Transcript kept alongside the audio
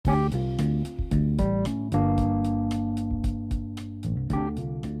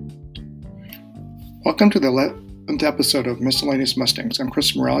Welcome to the 11th episode of Miscellaneous Mustangs. I'm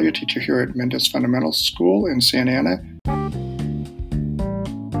Chris Moralia, teacher here at Mendez Fundamental School in Santa Ana.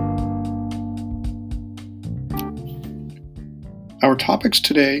 Our topics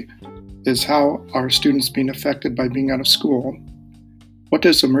today is how are students being affected by being out of school? What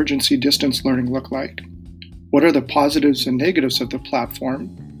does emergency distance learning look like? What are the positives and negatives of the platform?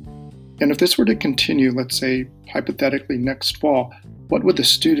 And if this were to continue, let's say hypothetically next fall, what would the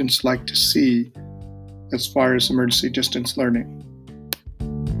students like to see as far as emergency distance learning?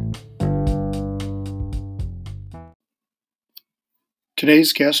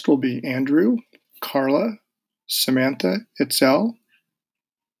 Today's guest will be Andrew, Karla, Samantha, Itzel,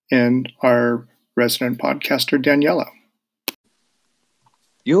 and our resident podcaster, Daniela.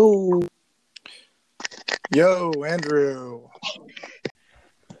 Yo, Andrew.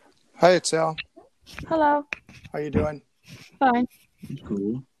 Hi, Itzel. Hello. How you doing? Fine.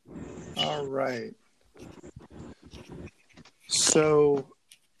 cool. All right. So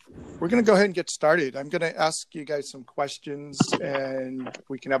we're going to go ahead and get started. I'm going to ask you guys some questions and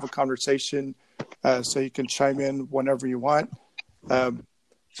we can have a conversation so you can chime in whenever you want. So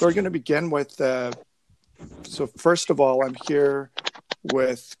we're going to begin with, so first of all, I'm here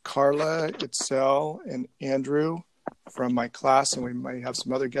with Karla, Itzel, and Andrew from my class, and we might have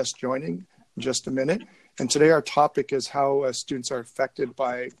some other guests joining in just a minute. And today our topic is how students are affected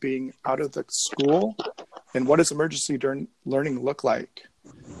by being out of the school and what does emergency learning look like.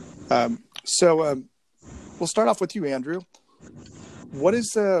 So we'll start off with you, Andrew. What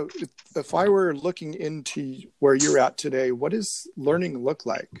is, if I were looking into where you're at today, what does learning look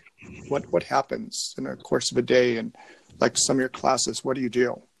like? What happens in the course of a day, and like some of your classes, what do you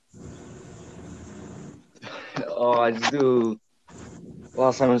do? I just do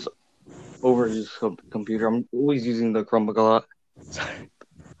last time is over just computer. I'm always using the Chromebook a lot.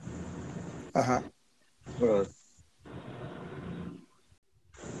 Uh-huh. Uh,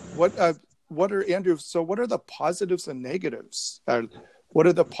 What are, Andrew, so what are the positives and negatives? What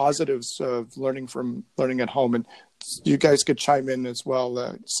are the positives of learning at home? And you guys could chime in as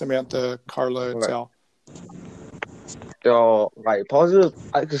well, Samantha, Karla, Itzel. right. Positive.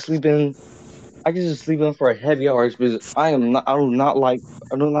 I can just sleep in for heavy hours because I do not like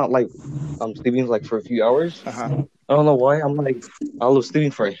sleeping like for a few hours. Uh-huh. I don't know why. I love sleeping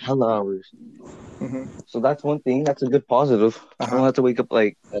for hella hours. Mm-hmm. So that's one thing. That's a good positive. I Uh-huh. don't have to wake up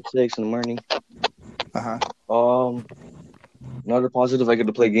like at 6 in the morning. Uh-huh. Another positive, I get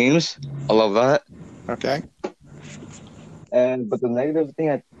to play games. I love that. Okay. But the negative thing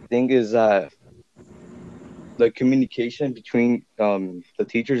I think is that the communication between the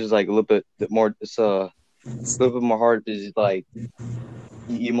teachers is like a little bit more. It's a little bit more hard because like you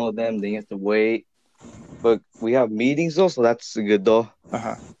email them, then you have to wait. But we have meetings though, so that's good though.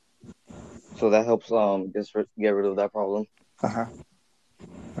 Uh-huh. So that helps get rid of that problem. Uh-huh.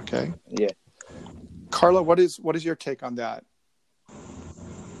 Okay. Yeah. Karla, what is your take on that?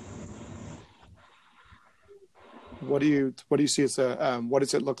 What do you see as what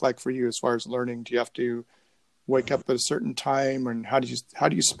does it look like for you as far as learning? Do you have to wake up at a certain time, and how do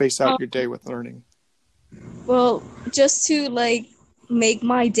you space out your day with learning? Well, just to like make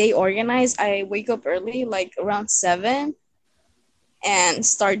my day organized, I wake up early, like around 7, and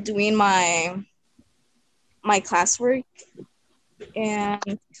start doing my classwork.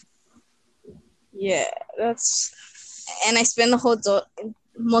 And yeah, and I spend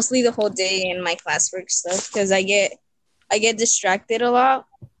mostly the whole day in my classwork stuff because I get distracted a lot.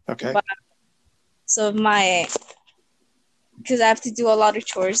 Okay. Because I have to do a lot of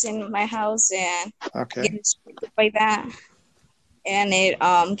chores in my house and get distracted by that, and it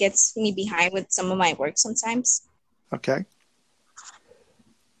gets me behind with some of my work sometimes. Okay.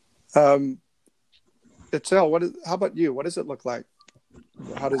 Itzel, how about you? What does it look like?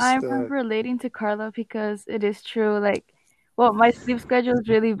 I'm relating to Karla because it is true. My sleep schedule is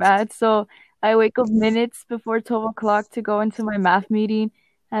really bad, so I wake up minutes before 12 o'clock to go into my math meeting,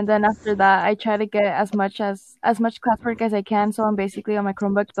 and then after that, I try to get as much classwork as I can. So I'm basically on my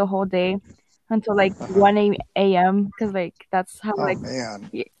Chromebook the whole day until 1 a.m. because that's how man.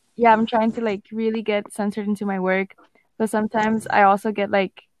 Yeah, I'm trying to really get centered into my work, but sometimes I also get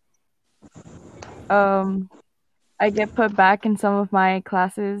I get put back in some of my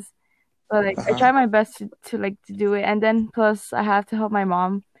classes. But I try my best to do it, and then plus I have to help my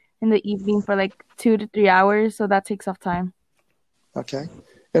mom in the evening for 2 to 3 hours, so that takes up time. Okay.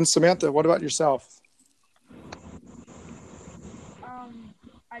 And Samantha, what about yourself?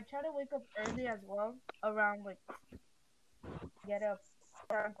 I try to wake up early as well, around get up,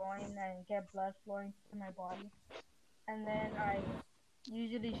 start going, and get blood flowing to my body, and then I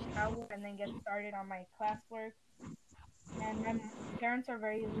usually shower and then get started on my classwork. And my parents are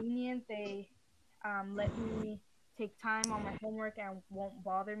very lenient. They let me take time on my homework and won't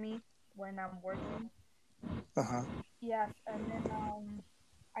bother me when I'm working. Uh-huh. Yes, and then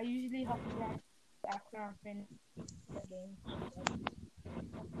I usually help around after I'm finished the game.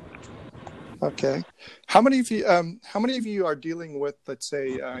 Okay. How many of you are dealing with, let's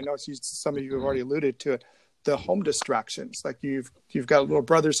say, I know some of you have already alluded to it, the home distractions? Like you've got little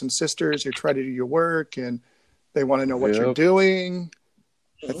brothers and sisters, you try to do your work and they want to know what you're doing.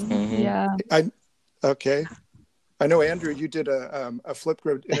 Yeah. Okay. I know, Andrew, you did a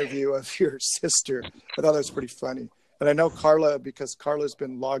Flipgrid interview of your sister. I thought that was pretty funny. And I know Karla, because Karla's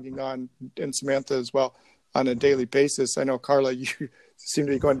been logging on, and Samantha as well, on a daily basis. I know, Karla, you seem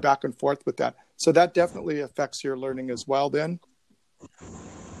to be going back and forth with that. So that definitely affects your learning as well then?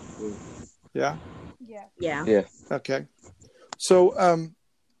 Yeah? Yeah. Okay. So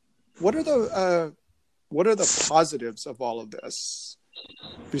what are the positives of all of this?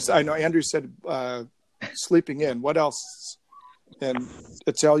 I know Andrew said sleeping in. What else? And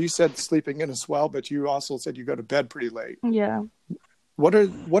Itzel, you said sleeping in as well, but you also said you go to bed pretty late. Yeah. What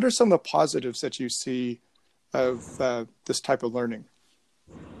are some of the positives that you see of this type of learning?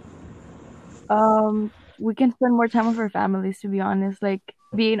 We can spend more time with our families, to be honest. Like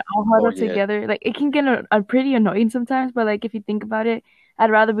being all huddled together, like it can get a pretty annoying sometimes. But like if you think about it, I'd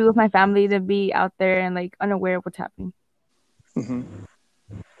rather be with my family than be out there and like unaware of what's happening. Mm-hmm.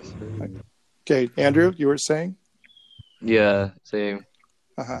 Okay, Andrew, you were saying? Yeah, same.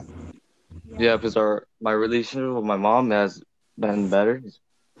 Uh-huh. Yeah, because my relationship with my mom has been better.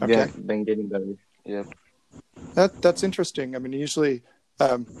 Okay. Been getting better. Yeah. That's interesting. I mean, usually,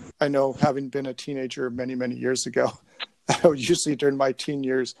 I know, having been a teenager many, many years ago, usually during my teen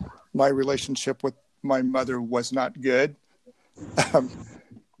years, my relationship with my mother was not good.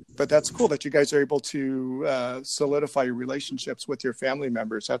 But that's cool that you guys are able to solidify your relationships with your family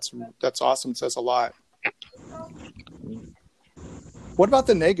members. That's awesome. It says a lot. What about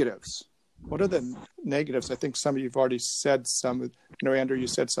the negatives? What are the negatives? I think some of you've already said some. Andrew, you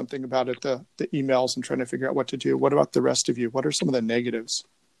said something about it, the emails and trying to figure out what to do. What about the rest of you? What are some of the negatives?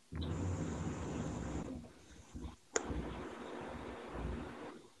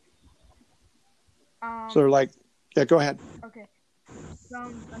 So like, yeah, go ahead. Okay.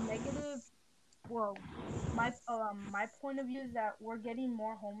 From a negative, well, my point of view is that we're getting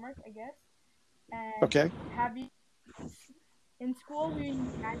more homework, I guess. And okay. In school, we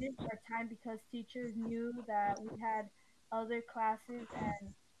managed our time because teachers knew that we had other classes,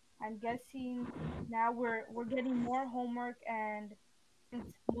 and I'm guessing now we're getting more homework, and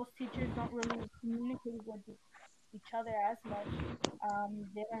since most teachers don't really communicate with each other as much,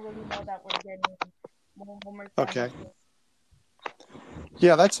 they don't really know that we're getting more homework. Okay.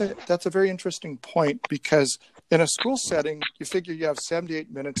 Yeah, that's a very interesting point, because in a school setting, you figure you have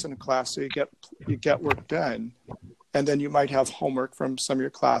 78 minutes in a class, so you get work done, and then you might have homework from some of your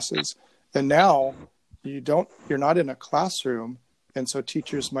classes. And now you're not in a classroom, and so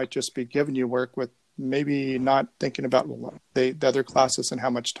teachers might just be giving you work with maybe not thinking about the other classes and how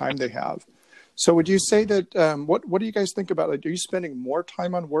much time they have. So would you say that what do you guys think about, like, are you spending more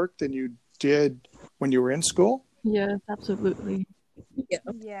time on work than you did when you were in school? Yes, absolutely.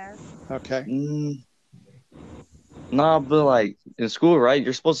 Yeah. Okay. Nah, but like in school, right?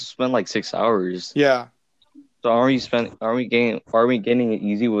 You're supposed to spend like 6 hours. Yeah. So are we getting it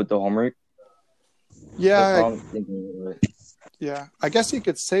easy with the homework? Yeah. Yeah, I guess you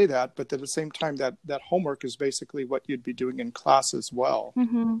could say that, but at the same time, that homework is basically what you'd be doing in class as well.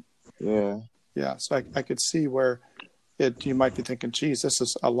 Mm-hmm. Yeah. Yeah, so I could see where you might be thinking, geez, this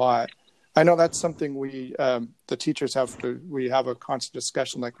is a lot. I know that's something the teachers we have a constant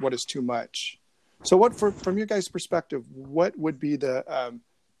discussion, like what is too much. So from your guys' perspective, what would be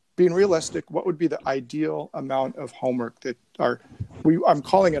being realistic, what would be the ideal amount of homework I'm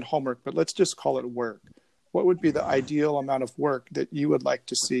calling it homework, but let's just call it work. What would be the ideal amount of work that you would like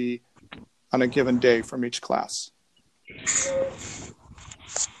to see on a given day from each class? I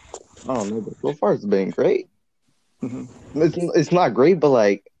don't know, but so far it's been great. Mm-hmm. It's not great, but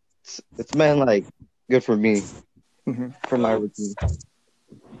like it's been like good for me, for my routine.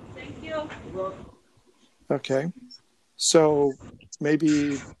 Thank you. Okay, so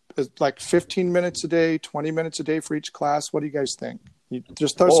maybe like 15 minutes a day, 20 minutes a day for each class. What do you guys think? You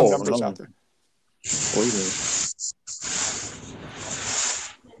just throw some numbers out there.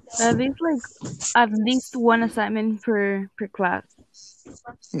 At least one assignment per class.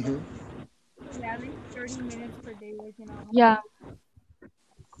 Mm-hmm. Yeah, at least 30 minutes per day working on. Yeah.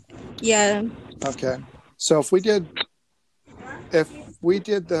 Yeah. Okay. So if we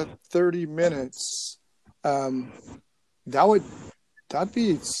did the 30 minutes, that'd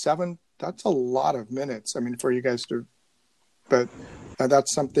be 7. That's a lot of minutes. I mean, for you guys to, but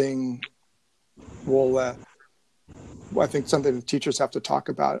that's something I think something the teachers have to talk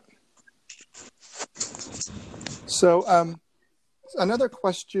about. So another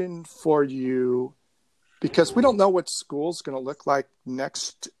question for you, because we don't know what school's going to look like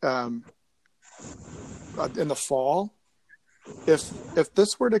next in the fall. If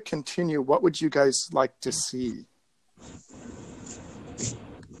this were to continue, what would you guys like to see?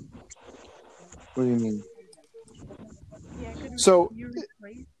 What do you mean? Yeah, So you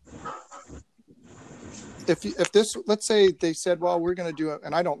replace? if this, let's say they said, well, we're going to do it,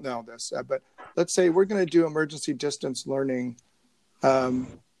 and I don't know this, but let's say we're going to do emergency distance learning.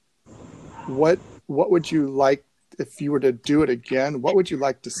 What would you like, if you were to do it again, what would you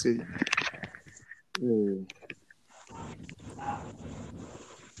like to see?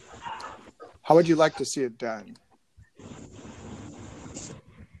 How would you like to see it done?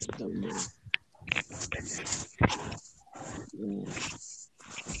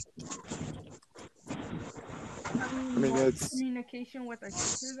 I mean, it's communication with our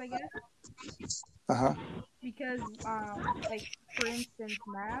teachers, I guess. Because, like, for instance,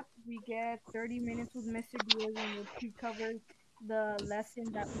 math, we get 30 minutes with Mr. Diaz in which he covers the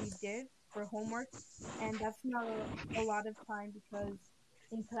lesson that we did for homework, and that's not a lot of time because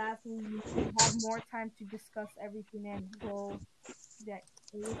in class we have more time to discuss everything and go that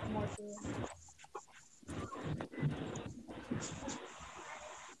with more things.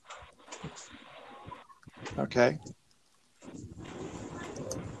 Okay.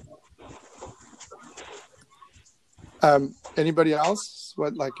 Anybody else?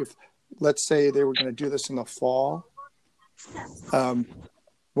 What, like, if let's say they were going to do this in the fall,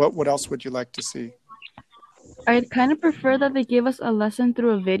 what else would you like to see? I'd kind of prefer that they give us a lesson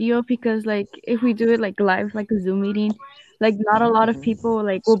through a video, because like if we do it like live, like a Zoom meeting, like not a lot of people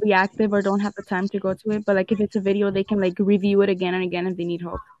like will be active or don't have the time to go to it. But like if it's a video, they can like review it again and again if they need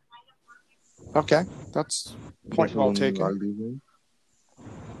help. Okay, that's point well taken.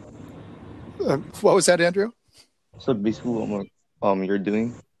 What was that, Andrew? So basically, what you're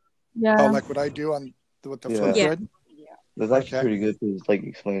doing? Yeah. Oh, like what I do with the flip grid? That's actually pretty good to just like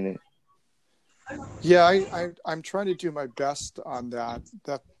explain it. Yeah, I'm trying to do my best on that.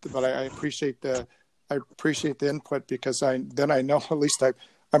 But I appreciate the input, because I know at least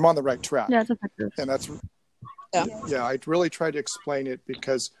I'm on the right track. Yeah, it's effective. And that's I really try to explain it,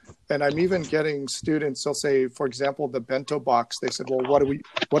 because, and I'm even getting students. They'll say, for example, the bento box. They said, well, what do we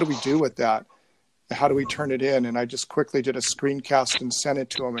do with that? How do we turn it in? And I just quickly did a screencast and sent it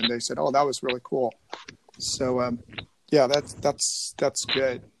to them, and they said, oh, that was really cool. So that's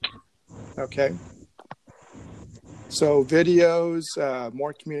good. Okay. So videos,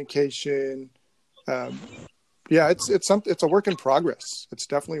 more communication. It's a work in progress. It's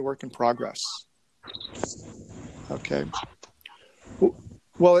definitely a work in progress. Okay.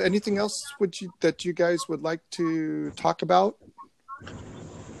 Well, anything else that you guys would like to talk about?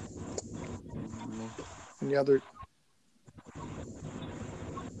 Any other?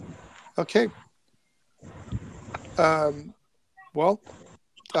 Okay. Well,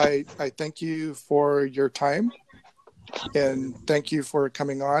 I thank you for your time, and thank you for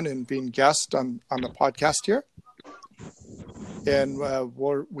coming on and being guest on the podcast here. And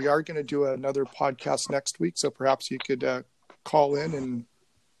we are going to do another podcast next week, so perhaps you could call in and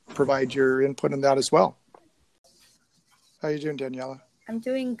provide your input on that as well. How are you doing, Daniela? I'm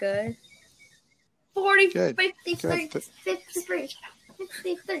doing good. 40, good. 53, good. 53,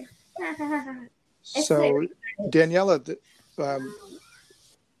 53. So, Daniela,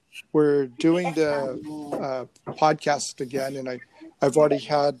 we're doing the podcast again, and I've already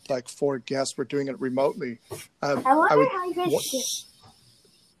had like 4 guests. We're doing it remotely.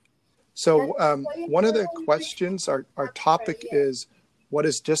 So one of the questions, our topic is, what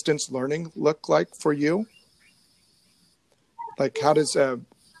does distance learning look like for you? Like, how does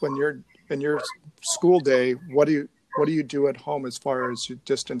when you're in your school day, what do you do at home as far as your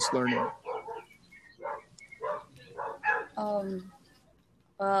distance learning?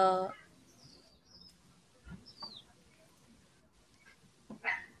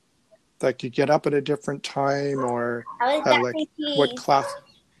 Like, you get up at a different time, or like what class?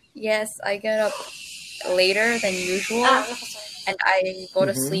 Yes, I get up later than usual, and I go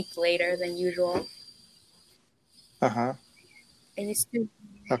to sleep later than usual. I used to.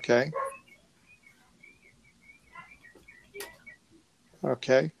 Okay.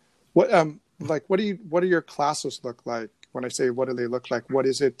 What what do your classes look like? When I say what do they look like, what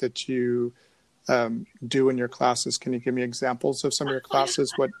is it that you do in your classes? Can you give me examples of some of your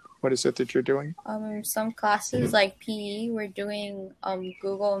classes? What is it that you're doing? Some classes like PE, we're doing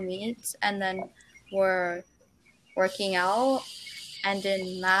Google Meets, and then we're working out. And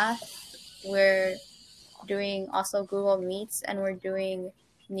in math, we're doing also Google Meets, and we're doing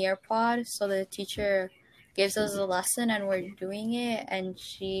Nearpod. So the teacher gives us a lesson and we're doing it, and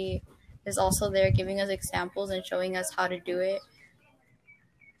she is also there giving us examples and showing us how to do it.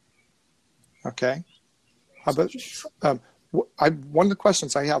 Okay. How about one of the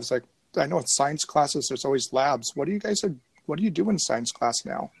questions I have is like, I know in science classes there's always labs. What do you do in science class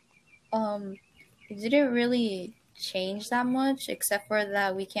now? It didn't really change that much, except for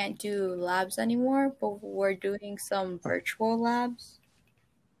that we can't do labs anymore, but we're doing some virtual labs.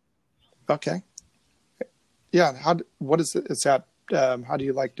 Okay. Yeah. How do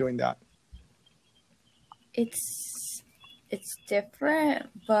you like doing that? It's different,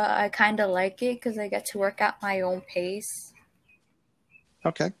 but I kind of like it because I get to work at my own pace.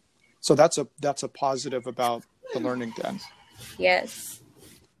 Okay. So that's a positive about the learning then. Yes.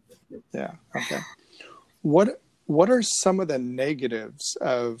 Yeah. Okay. What are some of the negatives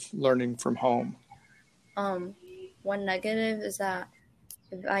of learning from home? One negative is that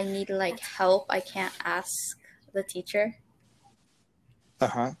if I need help, I can't ask the teacher.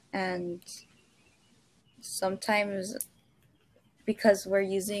 Uh-huh. And sometimes because we're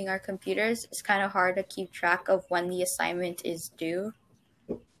using our computers, it's kind of hard to keep track of when the assignment is due.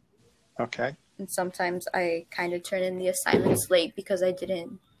 Okay. And sometimes I kind of turn in the assignments late because I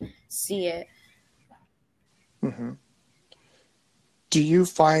didn't see it. Mm-hmm. Do you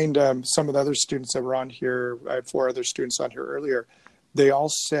find some of the other students that were on here, I had 4 other students on here earlier, they all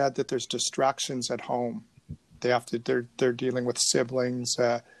said that there's distractions at home. They're dealing with siblings.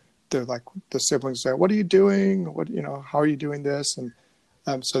 They're like, the siblings say, what are you doing? How are you doing this? And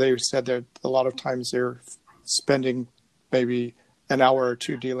so they said that a lot of times they're spending maybe an hour or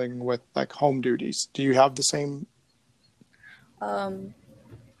 2 dealing with like home duties. Do you have the same?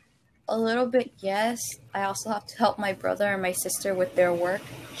 A little bit, yes. I also have to help my brother and my sister with their work.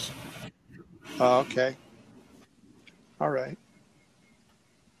 Okay. All right.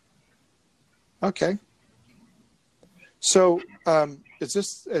 Okay. So,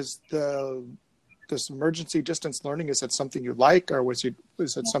 this emergency distance learning, is it something you like, or is it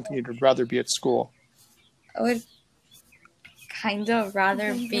something you'd rather be at school? I would kind of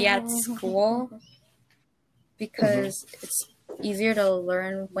rather be at school because it's easier to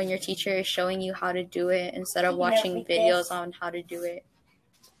learn when your teacher is showing you how to do it instead of watching videos on how to do it.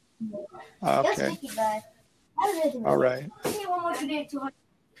 Okay. All right.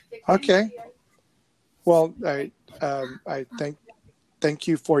 Okay. Well, I thank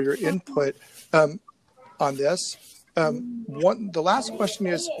you for your input on this. The last question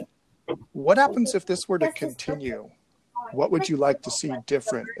is, what happens if this were to continue? What would you like to see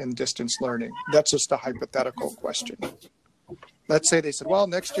different in distance learning? That's just a hypothetical question. Let's say they said, well,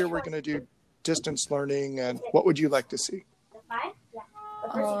 next year we're going to do distance learning, and what would you like to see?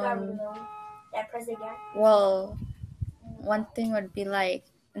 Well, one thing would be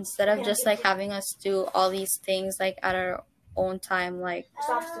instead of just having us do all these things at our own time,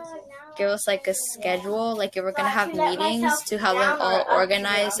 give us a schedule, if we're going to have meetings, to have them all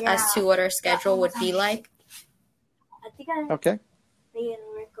organized as to what our schedule would be like. Okay.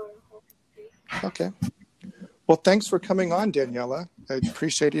 Okay. Well, thanks for coming on, Daniela. I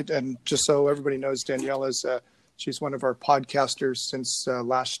appreciate it. And just so everybody knows, Daniela's she's one of our podcasters since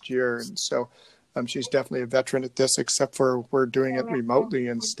last year. And so she's definitely a veteran at this, except for we're doing it remotely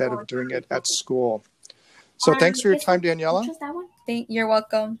instead of doing it at school. So thanks for your time, Daniela. You're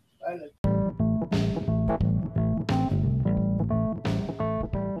welcome.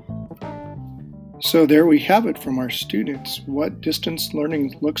 So there we have it from our students, what distance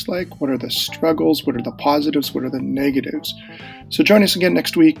learning looks like, what are the struggles, what are the positives, what are the negatives. So join us again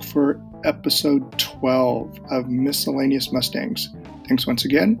next week for episode 12 of Miscellaneous Mustangs. Thanks once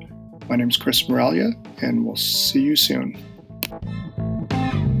again. My name is Chris Moralia, and we'll see you soon.